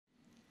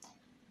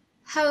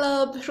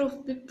Hello beautiful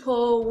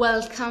people,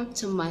 welcome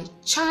to my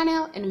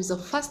channel, and if it's the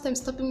first time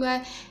stopping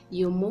by,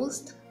 you're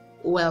most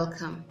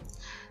welcome.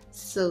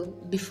 So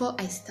before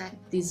I start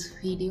this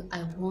video,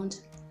 I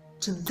want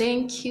to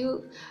thank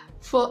you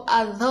for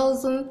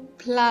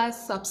 1,000+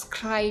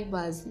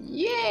 subscribers.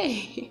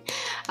 Yay!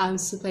 I'm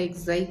super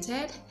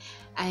excited.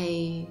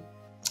 I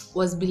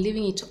was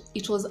believing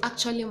it was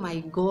actually my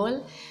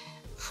goal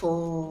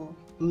for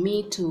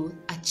me to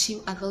achieve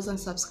 1,000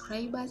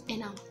 subscribers,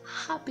 and I'm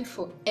happy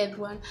for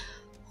everyone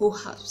who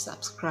have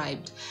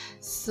subscribed.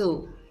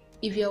 So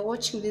if you're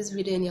watching this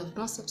video and you have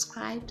not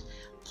subscribed,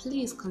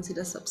 please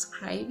consider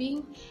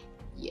subscribing.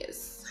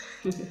 Yes.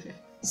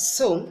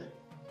 So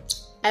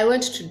I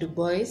went to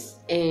Dubois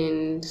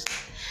and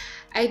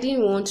I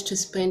didn't want to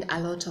spend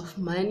a lot of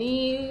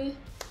money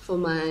for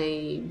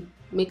my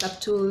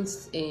makeup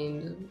tools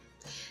and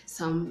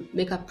some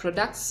makeup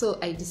products, so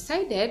I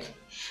decided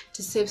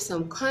to save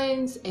some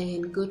coins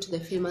and go to the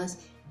famous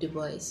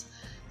Dubois.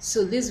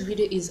 So this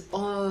video is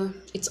all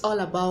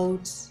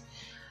about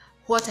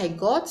what I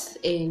got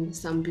and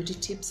some beauty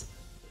tips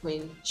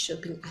when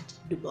shopping at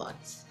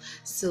Dubois.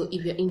 So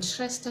if you're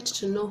interested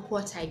to know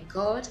what I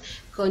got,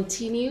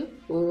 continue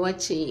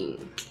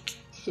watching.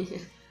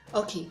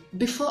 Okay,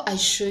 before I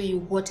show you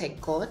what I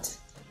got,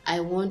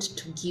 I want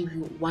to give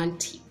you one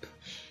tip.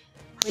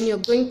 When you're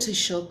going to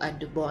shop at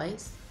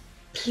Dubois,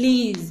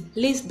 please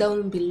list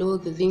down below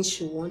the things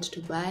you want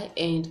to buy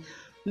and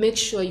make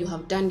sure you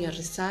have done your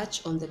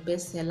research on the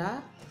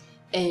bestseller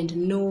and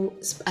know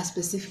a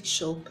specific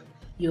shop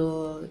you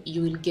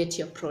will get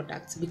your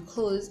products.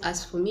 Because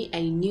as for me,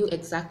 I knew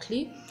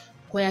exactly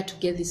where to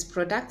get these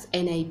products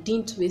and I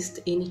didn't waste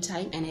any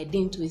time and I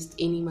didn't waste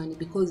any money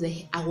because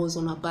I was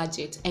on a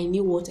budget. I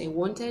knew what I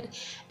wanted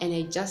and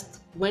I just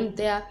went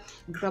there,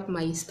 grabbed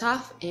my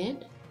stuff,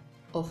 and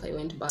off I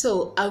went back.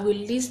 So I will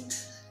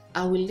list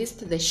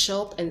the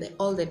shop and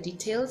all the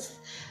details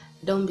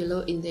down below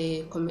in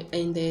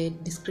the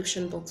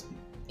description box.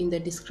 In the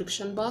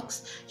description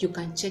box, you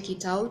can check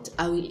it out.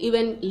 I will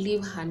even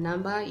leave her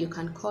number. You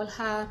can call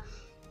her,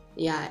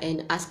 yeah,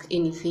 and ask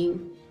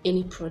anything,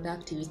 any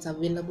product if it's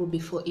available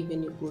before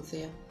even you go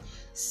there.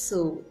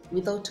 So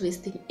without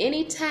wasting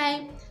any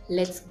time,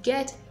 let's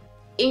get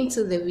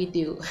into the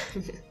video.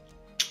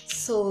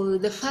 So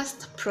the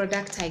first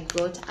product I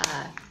got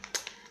are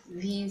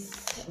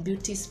these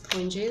beauty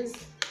sponges.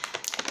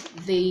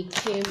 They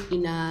came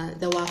in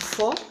there were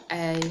 4.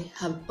 I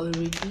have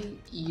already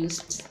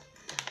used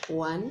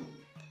one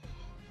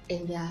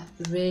and they are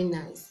very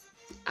nice.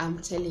 I'm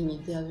telling you,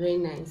 they are very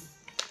nice.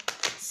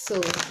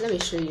 So let me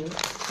show you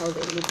how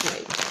they look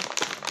like.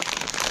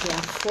 There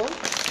are 4.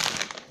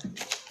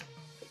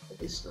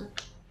 This one,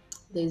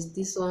 there's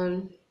this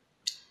one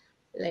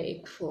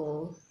like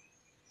for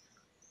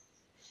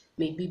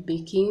maybe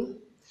baking.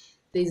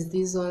 There's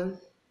this one,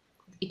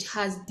 it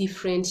has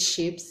different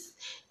shapes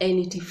and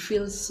it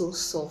feels so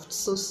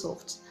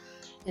soft.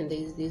 And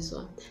there's this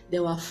one.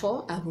 There were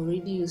 4. I've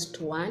already used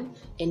one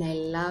and I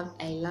love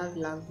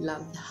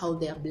how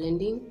they are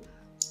blending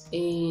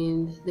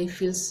and they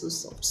feel so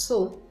soft.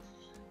 So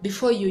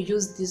before you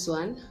use this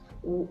one,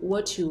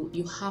 what you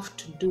have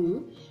to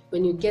do,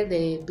 when you get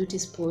the beauty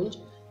sponge,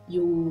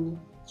 you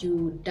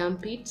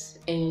damp it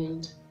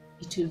and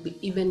it will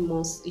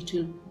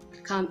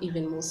become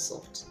even more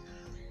soft.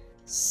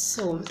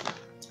 So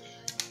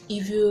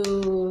if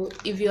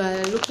you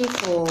are looking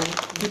for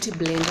beauty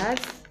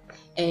blenders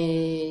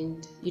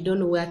and you don't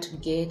know where to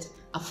get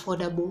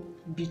affordable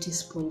beauty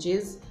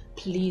sponges,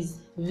 please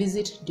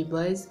visit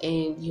Dubois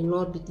and you'll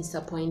not be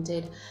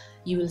disappointed.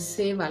 You will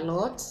save a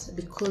lot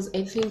because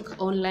I think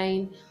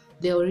online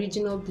the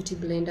original beauty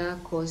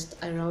blender cost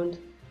around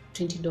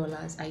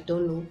 $20. I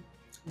don't know,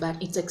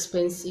 but it's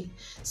expensive.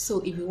 So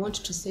if you want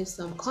to save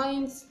some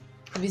coins,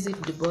 visit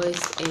Dubois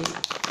and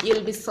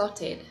you'll be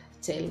sorted,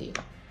 I tell you.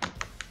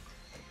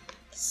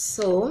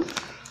 So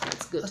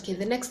that's good. Okay,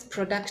 the next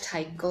product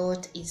I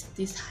got is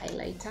this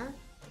highlighter.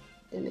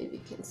 I don't know if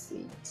you can see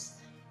it.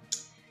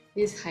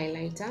 This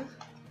highlighter.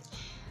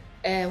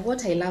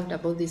 What I loved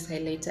about this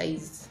highlighter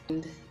is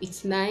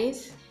it's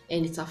nice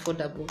and it's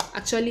affordable.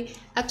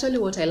 Actually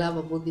what I love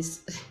about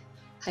this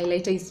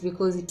highlighter is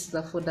because it's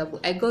affordable.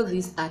 I got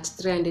this at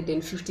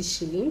 350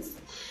 shillings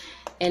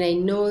and I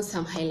know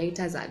some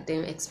highlighters are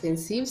damn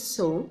expensive,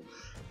 so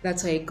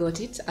that's why I got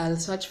it. I'll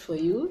search for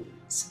you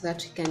so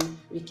that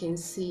we can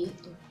see.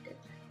 Oh,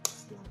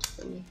 it's not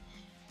funny.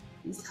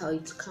 This is how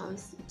it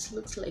comes. It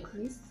looks like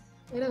this.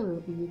 I don't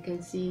know if you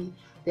can see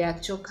the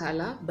actual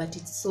color, but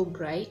it's so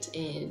bright.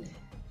 And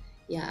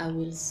yeah, I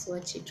will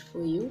swatch it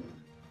for you.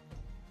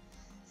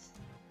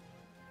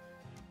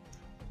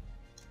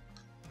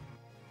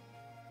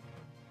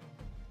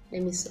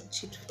 Let me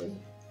swatch it for you.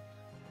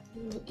 I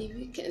don't know if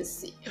you can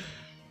see.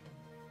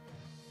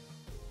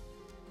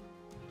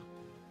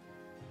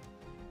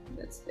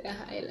 That's the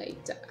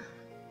highlighter.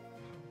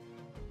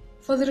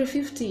 For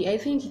 350, I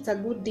think it's a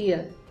good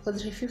deal. For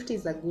 350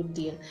 is a good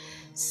deal.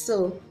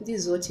 So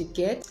this is what you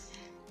get.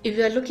 If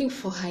you are looking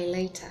for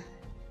highlighter,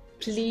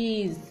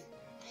 please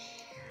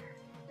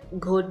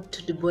go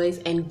to Dubois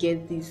and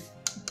get this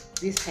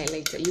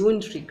highlighter. You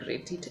won't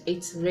regret it.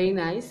 It's very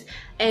nice.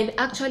 And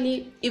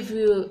actually, if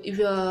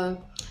you're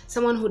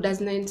someone who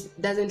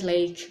doesn't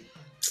like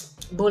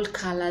bold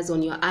colors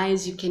on your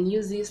eyes, you can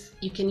use this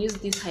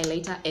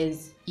highlighter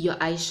as your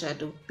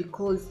eyeshadow,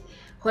 because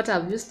what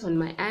I've used on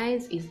my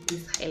eyes is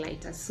this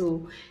highlighter,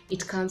 so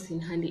it comes in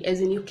handy.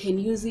 As in, you can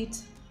use it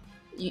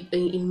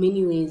in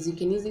many ways. You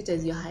can use it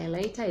as your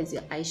highlighter, as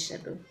your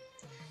eyeshadow.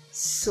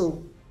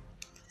 So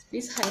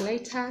this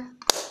highlighter,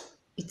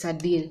 it's a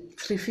deal.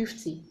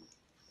 350.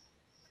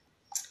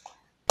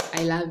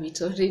 I love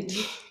it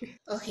already.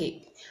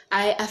 Okay,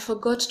 I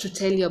forgot to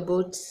tell you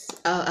about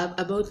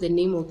the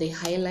name of the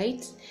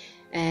highlight.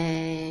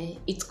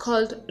 It's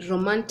called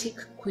Romantic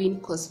Queen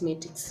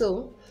Cosmetics.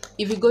 So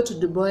if you go to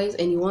Dubois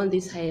and you want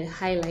this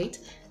highlight,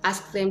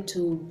 ask them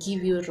to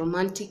give you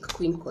Romantic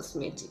Queen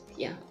Cosmetics.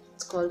 Yeah,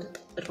 it's called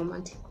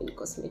Romantic Queen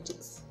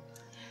Cosmetics.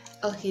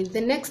 Okay,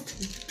 the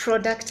next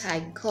product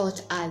I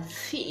got are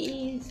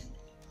these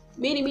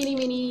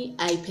mini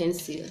eye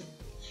pencil,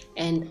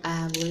 and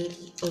I've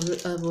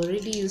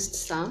already used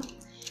some,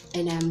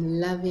 and I'm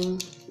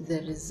loving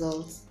the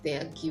results they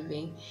are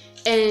giving.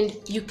 And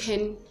you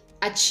can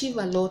achieve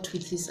a lot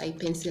with this eye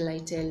pencil, I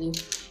tell you.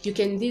 You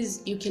can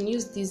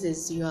use this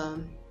as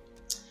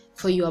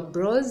for your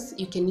brows.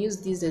 You can use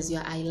this as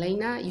your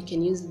eyeliner. You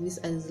can use this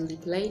as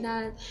lip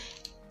liner.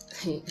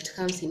 It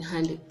comes in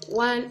handy.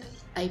 One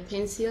eye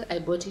pencil, I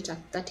bought it at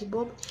 30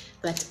 bob,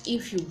 but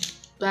if you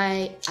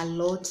buy a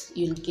lot,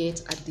 you'll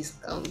get a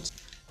discount.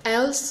 I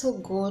also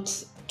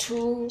got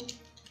two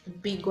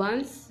big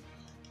ones.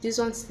 These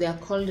ones, they are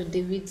called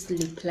David's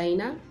lip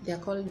liner. They are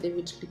called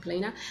David's lip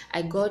liner.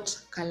 I got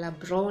color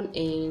brown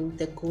and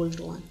the gold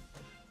one.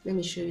 Let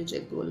me show you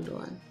the gold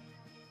one.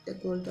 The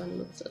gold one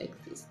looks like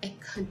this. I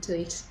can't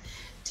wait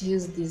to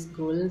use this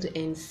gold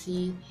and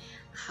see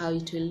how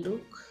it will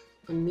look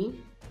on me.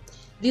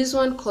 This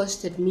one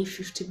costed me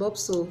 50 bob,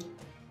 so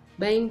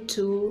buying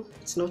two,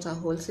 it's not a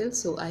wholesale,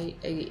 so I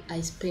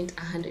spent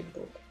 100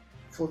 bob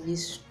for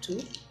these two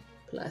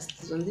plus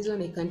this one. This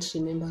one I can't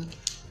remember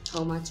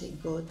how much I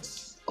got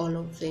all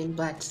of them,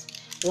 but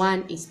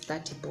one is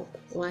 30 bob.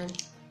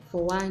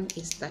 One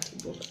is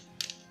 30 bob.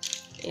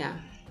 Yeah.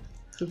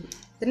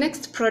 The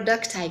next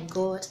product I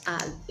got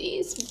are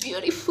these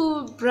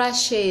beautiful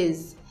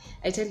brushes.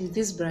 I tell you,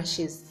 these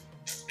brushes,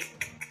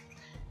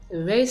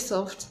 very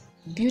soft,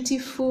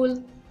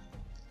 beautiful,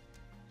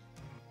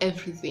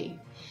 everything.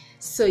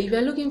 So if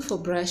you're looking for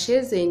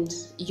brushes and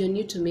you're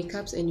new to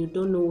makeups and you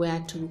don't know where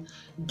to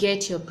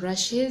get your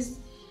brushes,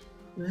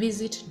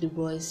 visit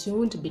Dubois. You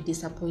won't be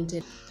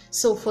disappointed.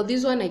 So for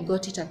this one, I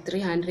got it at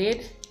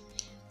 300.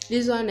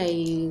 This one,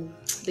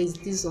 there's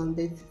this one,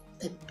 the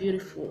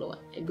beautiful one,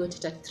 I got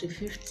it at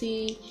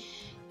 350.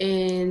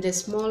 And the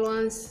small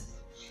ones,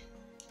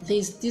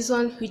 there's this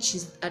one which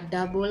is a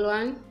double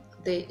one.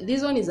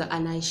 This one is an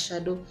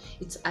eyeshadow.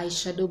 It's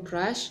eyeshadow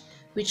brush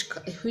which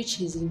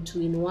is in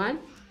 2-in-1.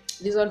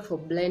 This one for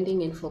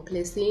blending and for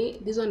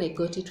placing. This one I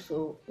got it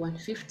for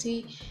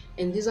 150,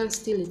 and this one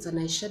still it's an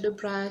eyeshadow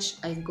brush.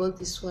 I got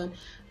this one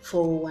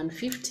for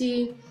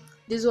 150.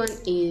 This one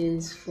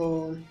is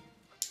for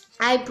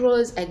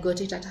eyebrows. I got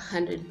it at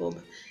 100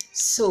 bob.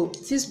 So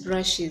these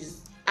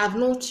brushes, I've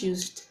not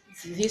used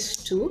these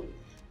two.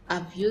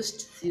 I've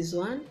used this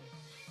one,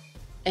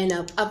 and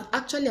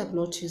I've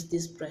not used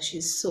these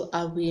brushes. So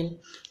I will,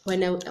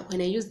 when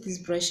I use these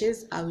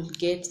brushes, I will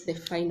get the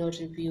final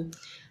review.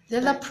 The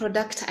other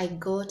product I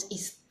got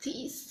is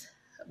this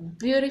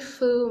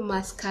beautiful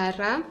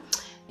mascara.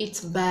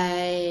 It's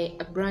by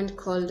a brand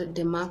called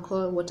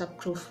Demarco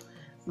Waterproof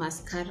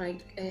Mascara.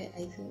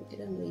 I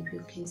don't know if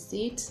you can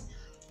see it.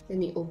 Let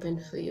me open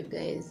for you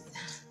guys.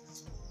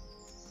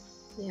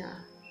 Yeah,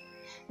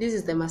 this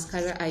is the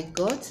mascara I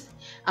got.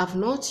 I've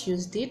not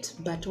used it,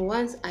 but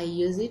once I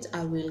use it,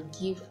 I will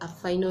give a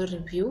final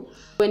review.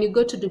 When you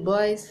go to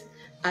Dubois,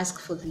 ask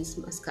for this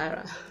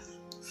mascara.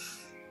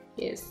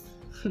 Yes.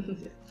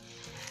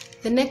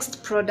 The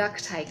next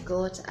product I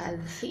got are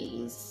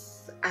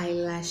these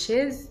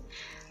eyelashes.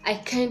 I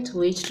can't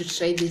wait to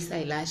try these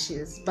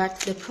eyelashes, but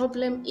the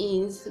problem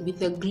is with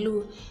the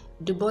glue.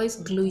 Dubois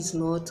glue is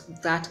not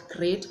that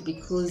great,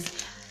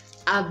 because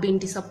I've been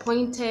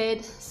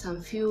disappointed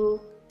some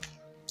few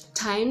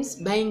times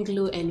buying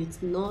glue and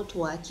it's not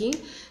working.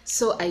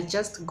 So I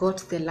just got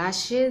the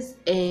lashes,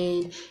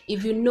 and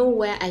if you know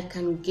where I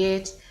can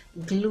get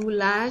glue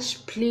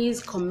lash,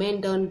 please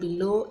comment down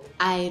below.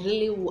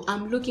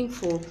 I'm looking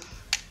for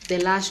the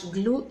lash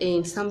glue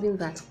and something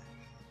that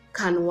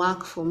can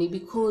work for me,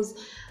 because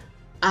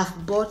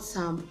I've bought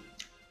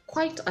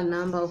quite a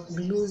number of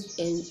glues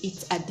and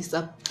it's a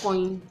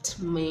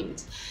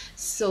disappointment.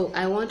 So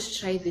I want to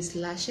try these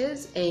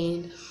lashes,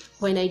 and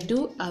when I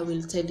do, I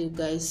will tell you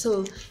guys.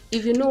 So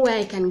if you know where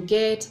I can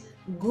get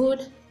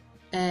good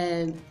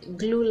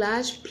glue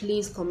lash,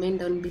 please comment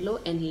down below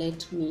and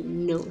let me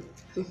know.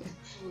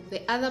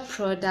 The other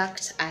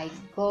product I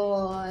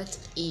got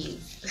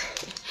is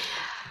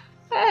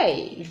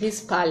hey,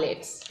 this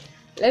palette.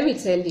 Let me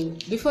tell you,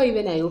 before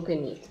even I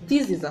open it,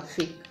 this is a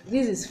fake.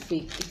 This is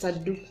fake. It's a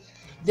dupe.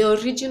 The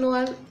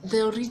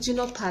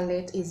original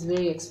palette is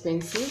very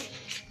expensive.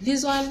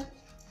 This one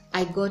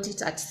I got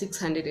it at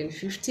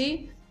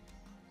 650,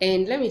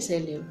 and let me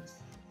tell you,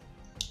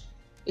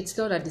 it's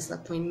not a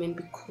disappointment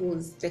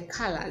because the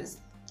colors,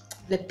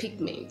 the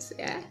pigments,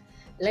 yeah.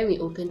 Let me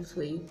open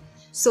for you.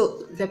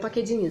 So the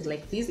packaging is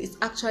like this. It's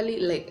actually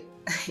like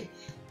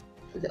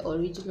the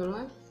original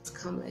one. It's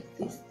come like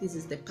this. This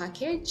is the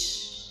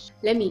package.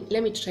 Let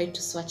me try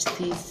to swatch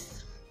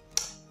this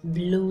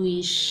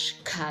bluish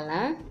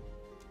color.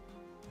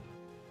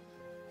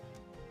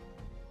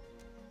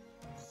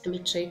 Let me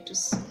try to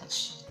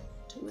swatch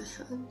to my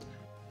hand.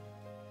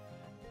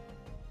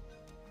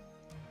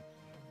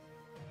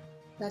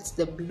 That's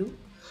the blue.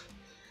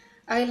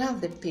 I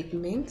love the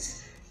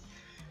pigment.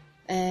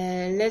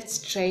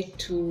 Let's try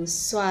to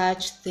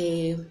swatch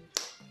the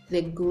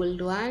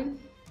gold one.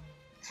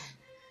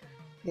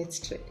 Let's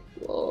try.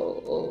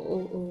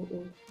 Oh.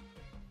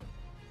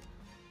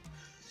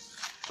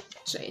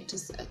 Try to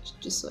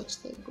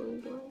swatch the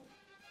gold one.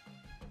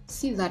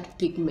 See that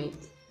pigment?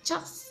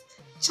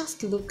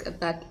 Just look at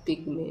that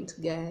pigment,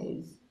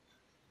 guys.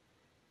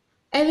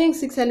 I think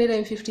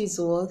 650 is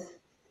worth.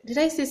 Did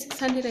I say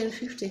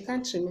 650? I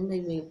can't remember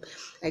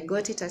if I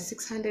got it at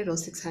 600 or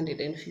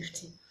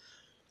 650.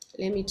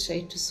 Let me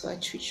try to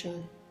swatch which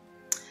one.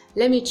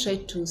 Let me try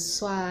to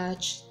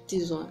swatch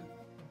this one.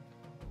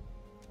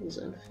 This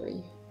one for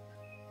you.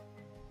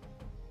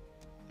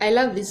 I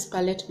love this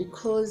palette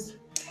because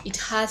it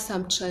has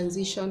some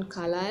transition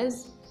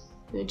colors.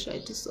 Let me try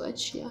to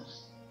swatch here.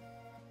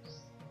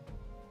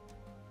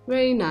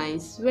 Very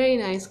nice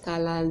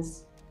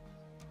colors.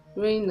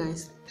 Very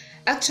nice.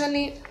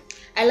 Actually,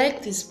 I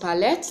like this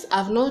palette.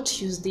 I've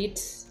not used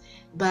it,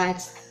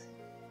 but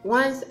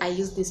once I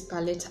use this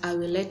palette, I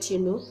will let you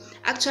know.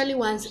 Actually,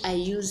 once I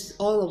use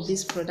all of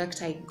this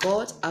product I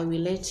got, I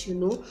will let you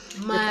know.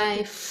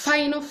 My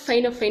final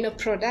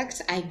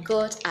product I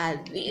got are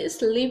these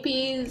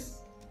lippies.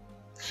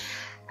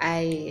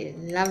 I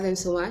love them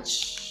so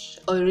much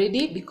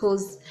already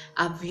because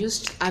I've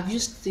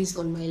used this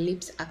on my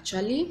lips.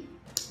 Actually,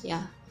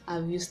 yeah,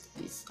 I've used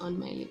this on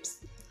my lips.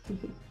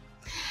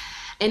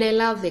 And I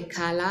love the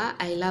color.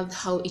 I love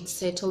how it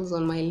settles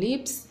on my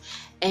lips,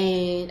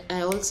 and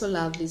I also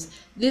love this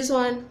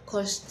one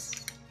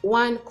cost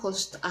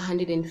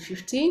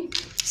 150,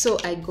 so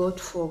I got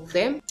 4 of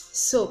them.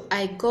 So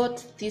I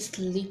got these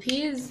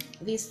lippies.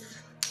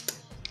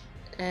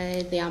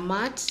 They are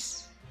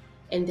matte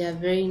and they are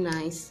very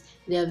nice.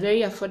 They are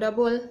very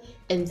affordable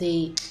and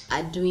they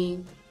are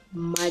doing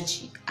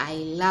magic. I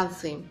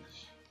love them,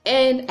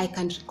 and I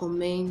can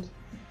recommend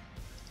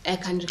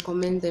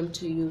them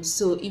to you.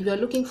 So if you're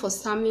looking for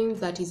something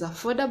that is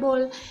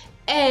affordable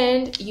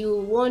and you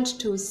want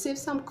to save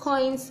some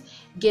coins,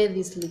 get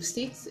these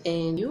lipsticks,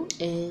 and you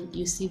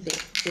see the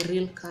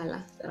real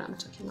color that I'm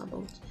talking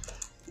about.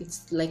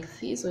 It's like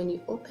this when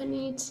you open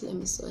it. Let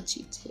me swatch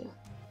it here.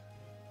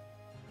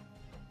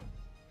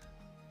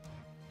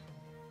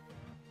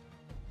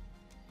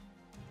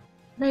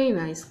 Very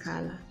nice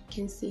color. You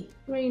can see,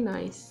 very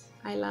nice.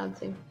 I love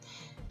them.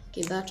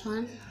 Okay, that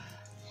one.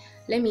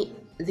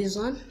 This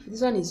one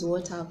is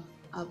what I've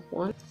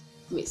won.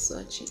 Let me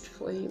swatch it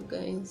for you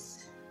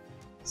guys.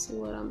 See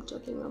what I'm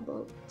talking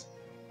about.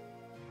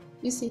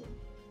 You see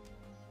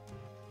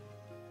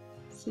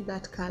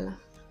that color.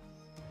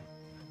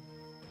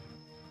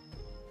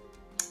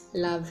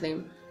 Love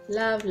them.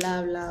 Love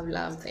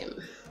them.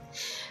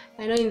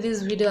 I know in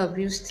this video I've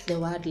used the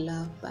word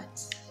love,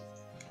 but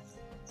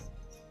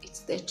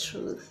it's the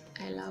truth.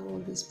 I love all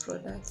these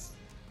products.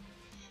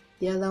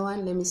 The other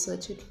one, let me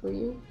swatch it for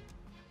you.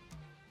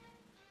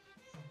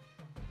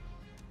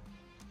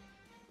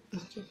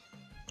 Okay.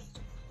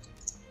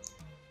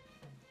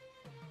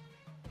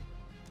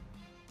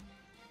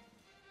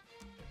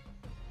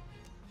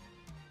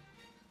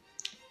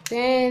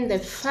 Then the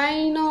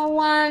final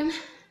one.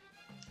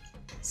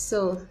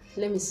 So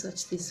let me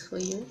swatch this for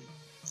you.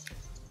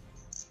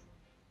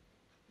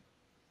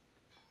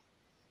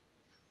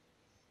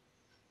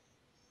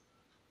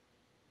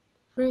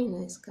 Very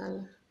nice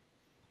color.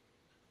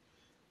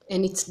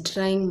 And it's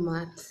drying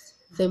matte.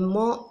 The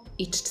more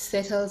it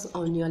settles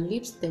on your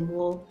lips, the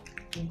more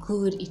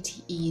good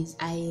it is.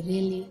 I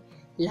really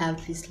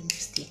love these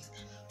lipsticks,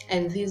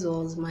 and this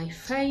was my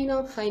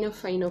final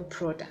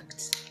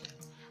product.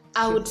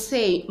 I would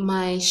say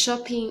my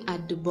shopping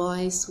at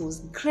Dubois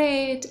was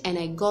great, and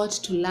I got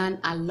to learn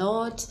a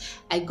lot.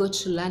 I got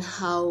to learn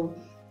how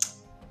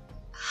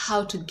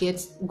to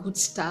get good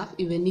stuff,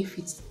 even if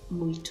it's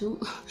muito.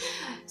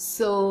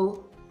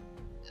 So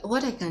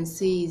what I can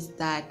say is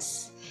that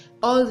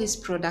all these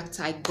products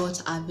I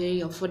got are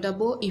very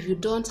affordable. If you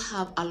don't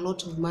have a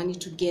lot of money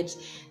to get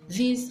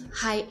these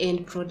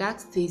high-end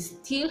products, there's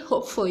still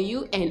hope for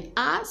you and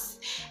us.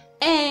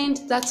 And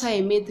that's why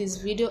I made this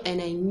video,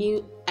 and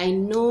I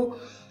know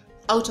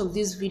out of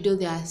this video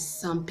there are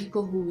some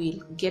people who will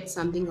get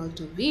something out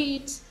of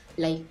it,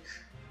 like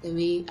the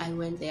way I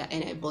went there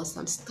and I bought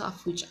some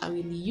stuff which I will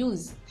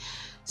use.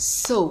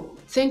 So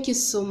thank you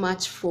so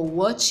much for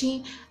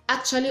watching.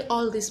 Actually,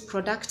 all this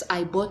product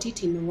I bought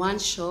it in one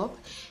shop.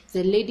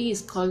 The lady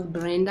is called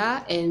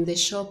Brenda and the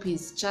shop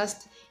is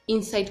just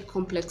inside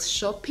Complex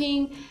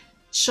Shopping,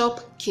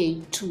 shop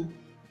K2,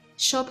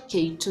 shop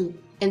K2,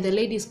 and the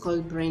lady is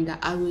called Brenda.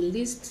 I will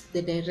list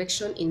the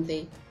direction in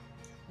the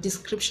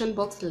description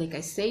box, like I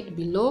said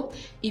below.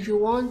 If you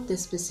want the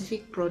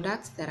specific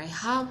products that I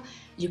have,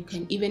 you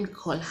can even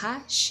call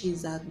her.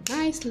 She's a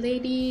nice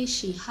lady,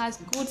 she has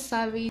good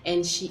service,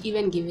 and she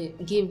even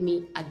gave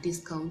me a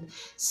discount.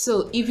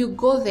 So if you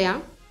go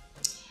there,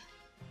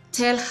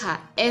 tell her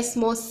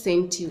Esmo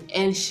sent you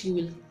and she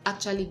will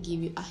actually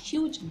give you a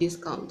huge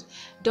discount.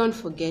 Don't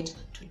forget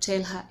to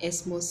tell her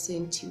Esmo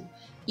sent you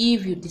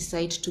if you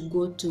decide to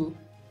go to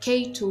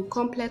K2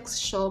 Complex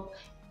Shop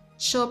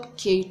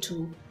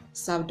K2,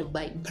 served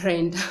by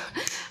Brenda.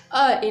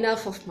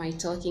 Enough of my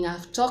talking.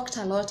 I've talked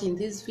a lot in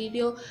this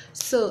video,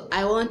 so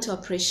I want to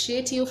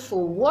appreciate you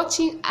for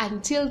watching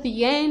until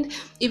the end.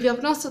 If you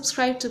have not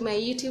subscribed to my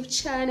YouTube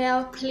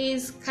channel,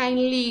 please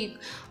kindly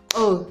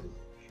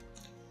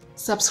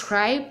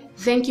subscribe.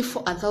 Thank you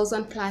for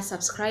 1,000+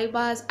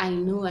 subscribers. I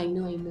know.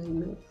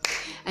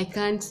 I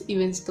can't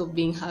even stop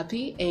being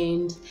happy,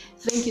 and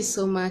thank you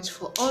so much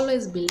for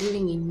always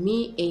believing in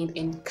me and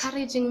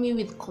encouraging me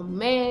with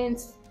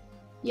comments.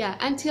 Yeah,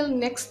 until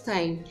next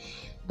time,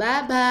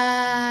 bye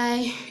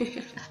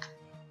bye.